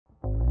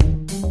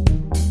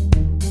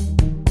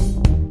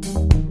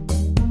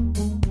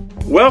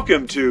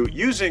Welcome to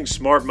Using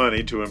Smart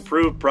Money to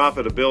Improve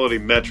Profitability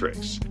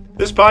Metrics.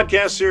 This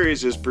podcast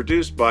series is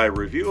produced by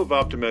Review of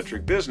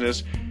Optometric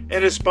Business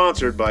and is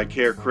sponsored by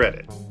Care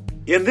Credit.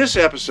 In this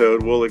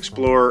episode, we'll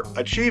explore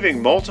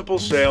achieving multiple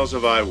sales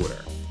of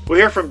eyewear. We'll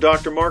hear from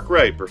Dr. Mark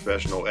Wright,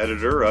 professional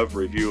editor of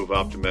Review of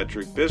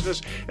Optometric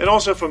Business, and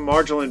also from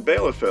Marjolaine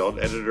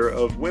Bielefeld, editor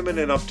of Women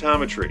in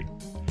Optometry.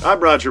 I'm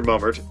Roger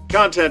Mummert,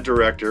 content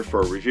director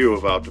for Review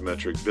of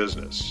Optometric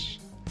Business.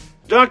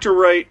 Dr.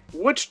 Wright,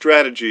 what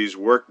strategies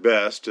work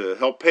best to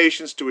help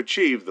patients to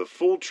achieve the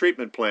full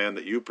treatment plan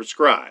that you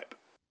prescribe?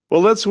 Well,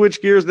 let's switch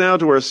gears now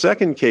to our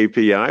second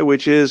KPI,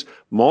 which is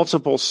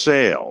multiple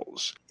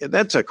sales.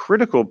 That's a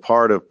critical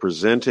part of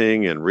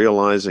presenting and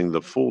realizing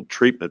the full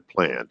treatment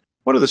plan.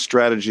 What are the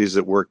strategies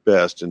that work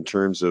best in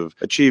terms of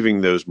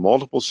achieving those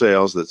multiple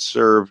sales that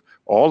serve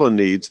all the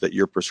needs that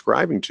you're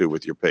prescribing to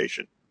with your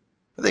patient?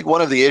 I think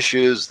one of the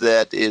issues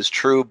that is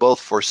true both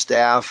for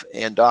staff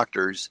and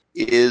doctors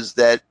is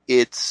that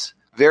it's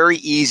very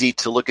easy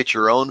to look at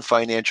your own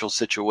financial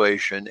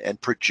situation and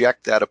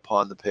project that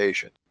upon the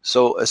patient.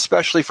 So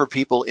especially for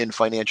people in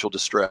financial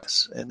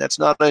distress, and that's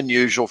not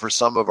unusual for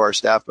some of our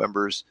staff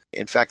members.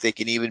 In fact, they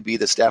can even be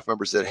the staff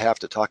members that have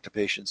to talk to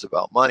patients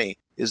about money,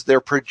 is they're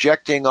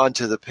projecting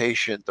onto the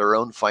patient their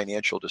own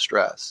financial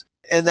distress.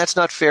 And that's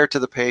not fair to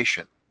the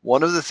patient.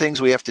 One of the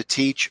things we have to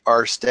teach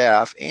our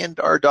staff and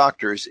our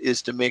doctors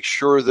is to make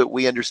sure that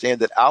we understand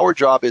that our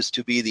job is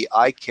to be the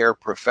eye care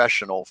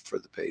professional for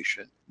the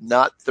patient,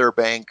 not their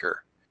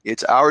banker.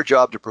 It's our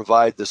job to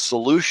provide the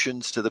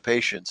solutions to the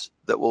patients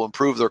that will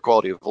improve their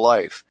quality of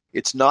life.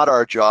 It's not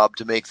our job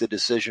to make the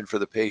decision for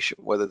the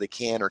patient whether they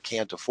can or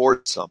can't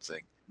afford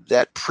something.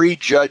 That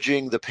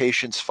prejudging the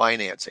patient's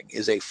financing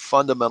is a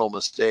fundamental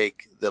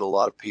mistake that a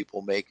lot of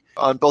people make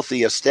on both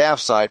the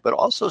staff side, but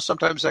also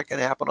sometimes that can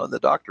happen on the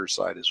doctor's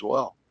side as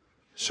well.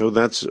 So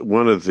that's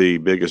one of the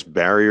biggest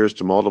barriers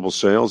to multiple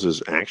sales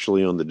is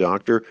actually on the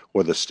doctor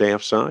or the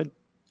staff side?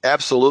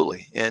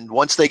 Absolutely. And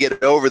once they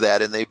get over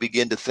that and they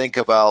begin to think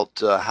about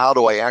how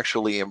do I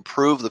actually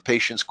improve the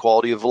patient's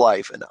quality of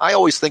life, and I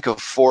always think of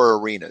 4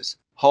 arenas: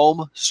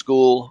 home,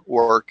 school,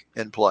 work,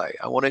 and play.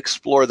 I want to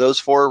explore those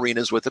 4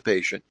 arenas with the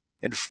patient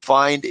and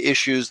find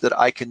issues that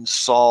I can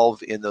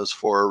solve in those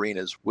 4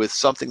 arenas with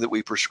something that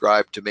we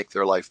prescribe to make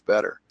their life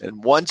better.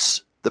 And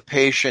once the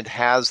patient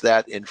has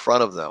that in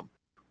front of them,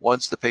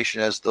 once the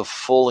patient has the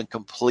full and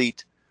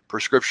complete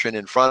prescription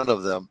in front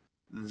of them,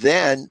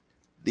 then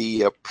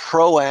the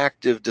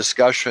proactive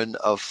discussion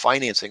of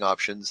financing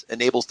options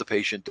enables the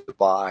patient to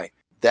buy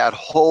that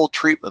whole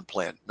treatment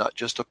plan, not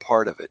just a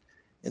part of it.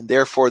 And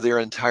therefore, their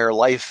entire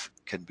life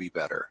can be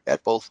better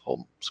at both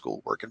home,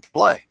 school, work, and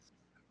play.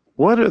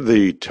 What are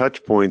the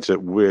touch points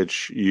at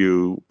which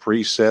you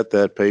preset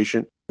that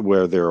patient,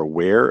 where they're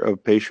aware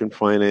of patient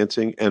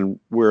financing and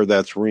where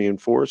that's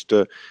reinforced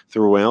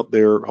throughout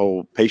their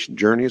whole patient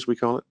journey, as we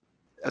call it?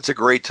 That's a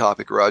great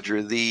topic,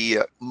 Roger. The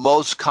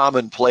most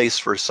common place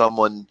for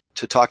someone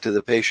to talk to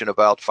the patient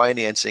about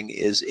financing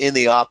is in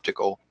the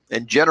optical.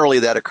 And generally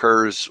that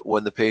occurs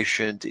when the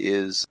patient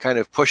is kind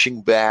of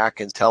pushing back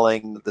and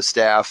telling the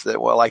staff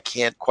that, well, I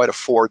can't quite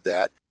afford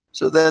that.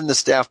 So then the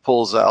staff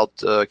pulls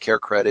out Care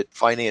Credit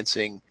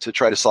financing to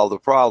try to solve the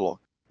problem.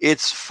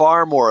 It's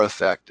far more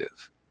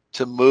effective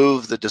to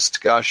move the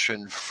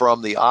discussion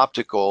from the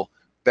optical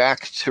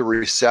back to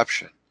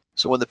reception.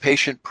 So when the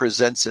patient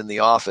presents in the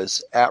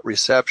office at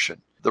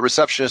reception, the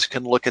receptionist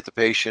can look at the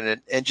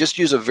patient and just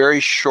use a very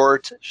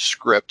short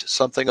script,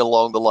 something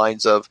along the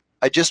lines of,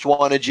 I just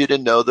wanted you to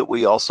know that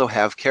we also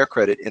have Care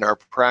Credit in our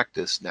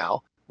practice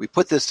now. We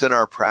put this in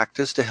our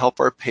practice to help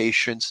our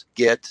patients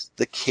get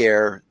the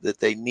care that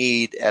they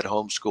need at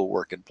home, school,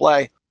 work, and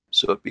play.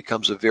 So it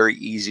becomes a very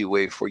easy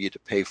way for you to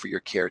pay for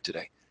your care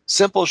today.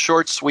 Simple,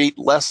 short, sweet,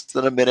 less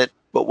than a minute.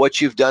 But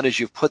what you've done is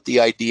you've put the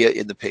idea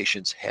in the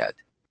patient's head.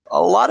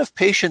 A lot of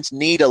patients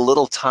need a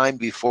little time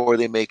before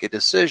they make a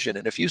decision.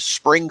 And if you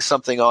spring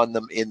something on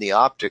them in the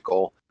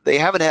optical, they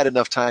haven't had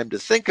enough time to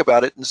think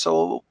about it. And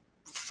so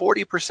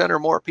 40% or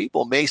more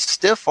people may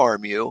stiff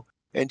arm you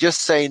and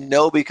just say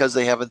no because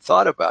they haven't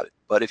thought about it.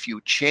 But if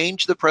you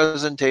change the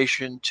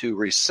presentation to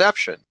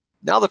reception,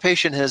 now the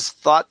patient has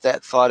thought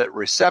that thought at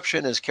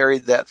reception, has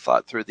carried that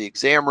thought through the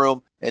exam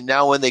room, and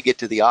now when they get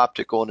to the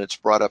optical and it's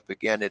brought up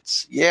again,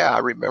 it's, yeah, I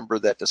remember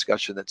that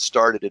discussion that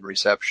started in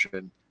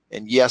reception,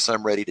 and yes,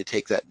 I'm ready to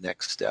take that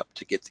next step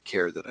to get the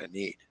care that I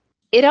need.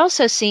 It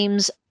also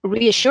seems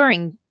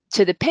reassuring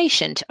to the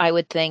patient, I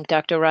would think,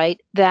 Dr. Wright,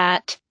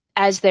 that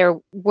as they're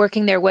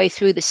working their way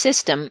through the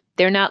system,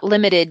 they're not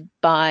limited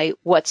by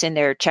what's in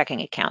their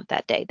checking account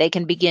that day. They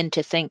can begin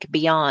to think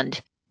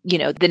beyond,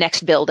 the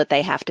next bill that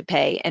they have to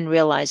pay and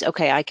realize,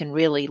 okay, I can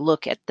really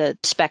look at the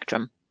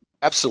spectrum.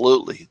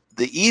 Absolutely.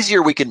 The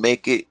easier we can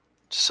make it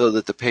so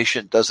that the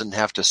patient doesn't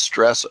have to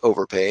stress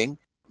overpaying,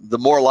 the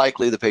more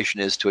likely the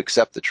patient is to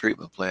accept the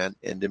treatment plan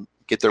and to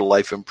get their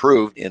life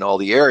improved in all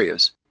the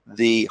areas.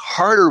 The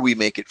harder we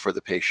make it for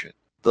the patient,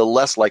 the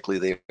less likely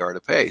they are to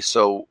pay.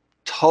 So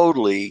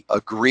totally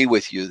agree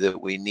with you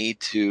that we need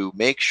to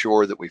make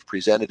sure that we've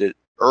presented it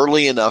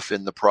early enough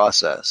in the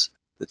process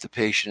that the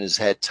patient has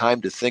had time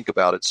to think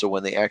about it. So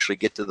when they actually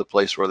get to the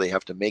place where they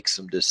have to make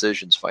some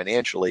decisions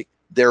financially,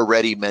 they're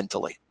ready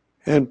mentally.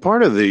 And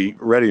part of the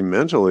ready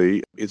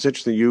mentally, it's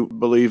interesting you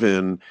believe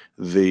in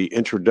the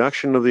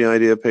introduction of the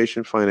idea of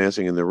patient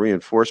financing and the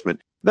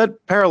reinforcement.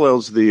 That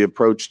parallels the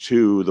approach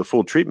to the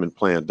full treatment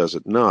plan, does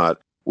it not?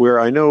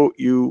 Where I know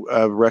you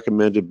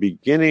recommended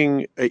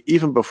beginning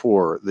even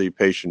before the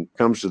patient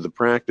comes to the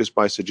practice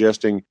by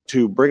suggesting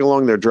to bring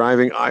along their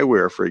driving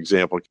eyewear, for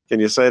example. Can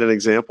you cite an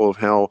example of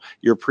how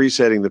you're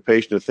presetting the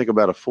patient to think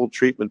about a full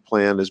treatment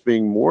plan as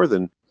being more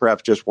than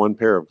perhaps just one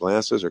pair of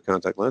glasses or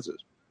contact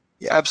lenses?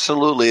 Yeah,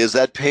 absolutely. As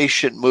that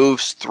patient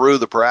moves through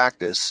the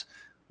practice,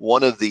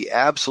 one of the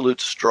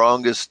absolute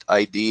strongest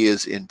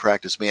ideas in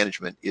practice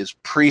management is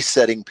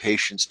presetting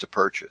patients to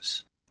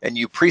purchase. And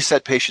you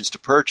preset patients to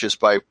purchase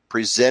by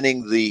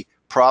presenting the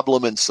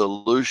problem and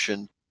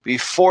solution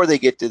before they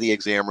get to the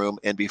exam room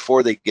and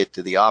before they get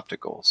to the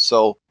optical.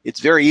 So it's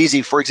very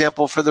easy, for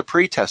example, for the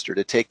pre-tester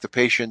to take the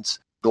patient's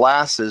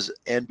glasses,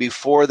 and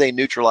before they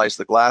neutralize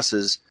the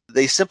glasses,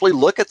 they simply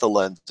look at the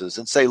lenses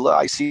and say, look,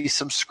 I see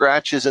some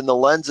scratches in the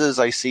lenses.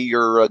 I see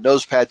your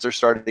nose pads are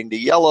starting to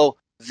yellow.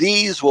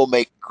 These will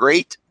make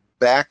great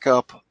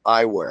backup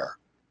eyewear.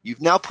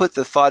 You've now put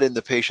the thought in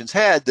the patient's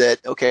head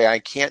that, okay, I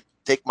can't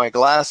take my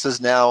glasses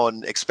now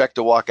and expect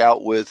to walk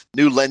out with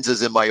new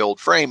lenses in my old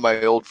frame.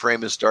 My old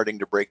frame is starting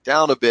to break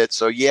down a bit.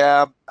 So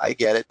yeah, I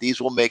get it.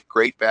 These will make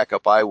great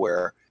backup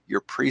eyewear.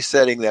 You're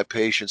presetting that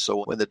patient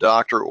so when the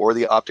doctor or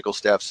the optical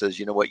staff says,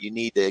 you know what, you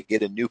need to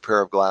get a new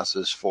pair of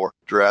glasses for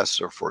dress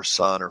or for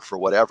sun or for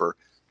whatever,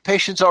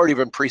 patient's already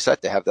been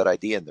preset to have that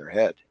idea in their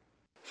head.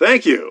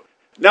 Thank you.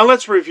 Now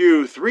let's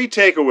review 3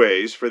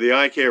 takeaways for the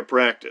eye care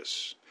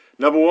practice.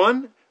 Number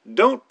 1,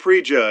 don't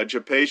prejudge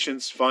a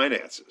patient's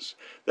finances.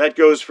 That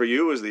goes for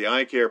you as the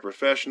eye care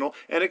professional,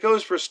 and it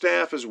goes for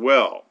staff as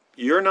well.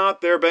 You're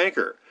not their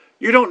banker.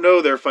 You don't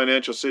know their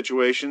financial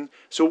situation,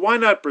 so why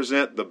not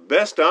present the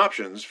best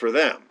options for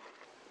them?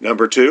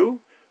 Number 2,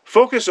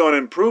 focus on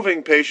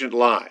improving patient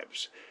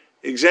lives.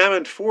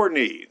 Examine 4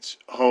 needs: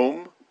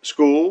 home,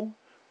 school,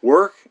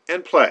 work,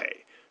 and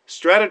play.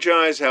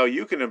 Strategize how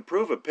you can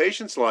improve a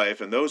patient's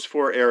life in those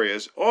 4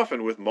 areas,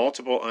 often with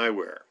multiple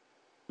eyewear.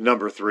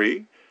 Number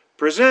 3,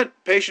 present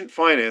patient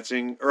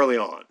financing early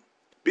on.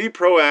 Be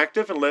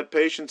proactive and let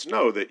patients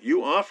know that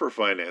you offer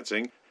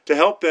financing to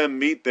help them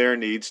meet their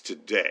needs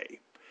today.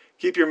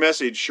 Keep your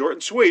message short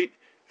and sweet,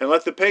 and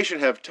let the patient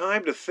have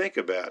time to think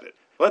about it.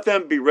 Let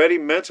them be ready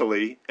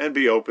mentally and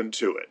be open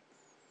to it.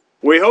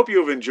 We hope you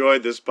have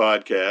enjoyed this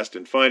podcast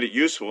and find it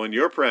useful in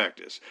your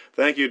practice.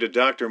 Thank you to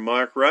Dr.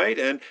 Mark Wright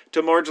and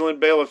to Marjolijn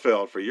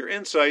Bijleveld for your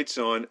insights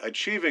on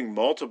achieving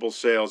multiple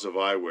sales of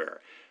eyewear.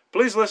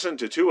 Please listen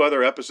to 2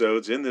 other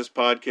episodes in this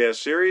podcast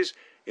series,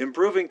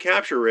 Improving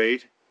Capture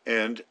Rate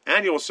and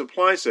Annual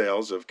Supply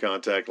Sales of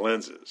Contact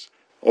Lenses.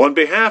 On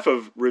behalf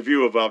of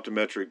Review of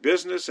Optometric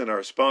Business and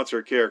our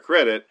sponsor Care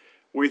Credit,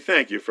 we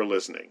thank you for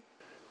listening.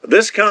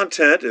 This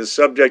content is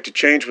subject to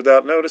change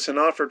without notice and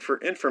offered for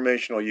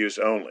informational use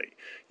only.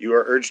 You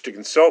are urged to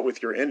consult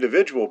with your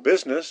individual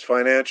business,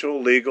 financial,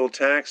 legal,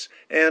 tax,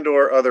 and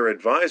or other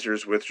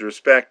advisors with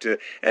respect to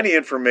any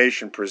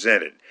information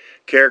presented.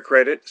 Care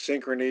Credit,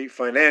 Synchrony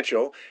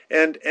Financial,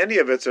 and any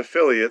of its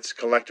affiliates,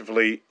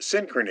 collectively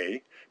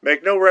Synchrony,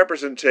 make no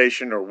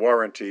representation or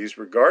warranties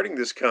regarding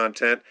this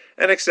content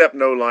and accept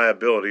no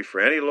liability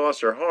for any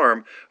loss or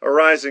harm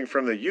arising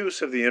from the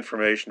use of the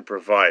information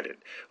provided.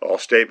 All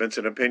statements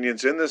and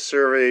opinions in this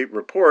survey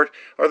report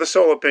are the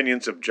sole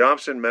opinions of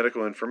Jobson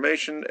Medical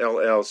Information,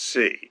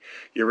 LLC.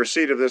 Your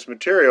receipt of this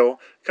material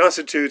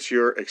constitutes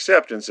your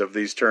acceptance of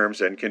these terms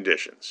and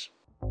conditions.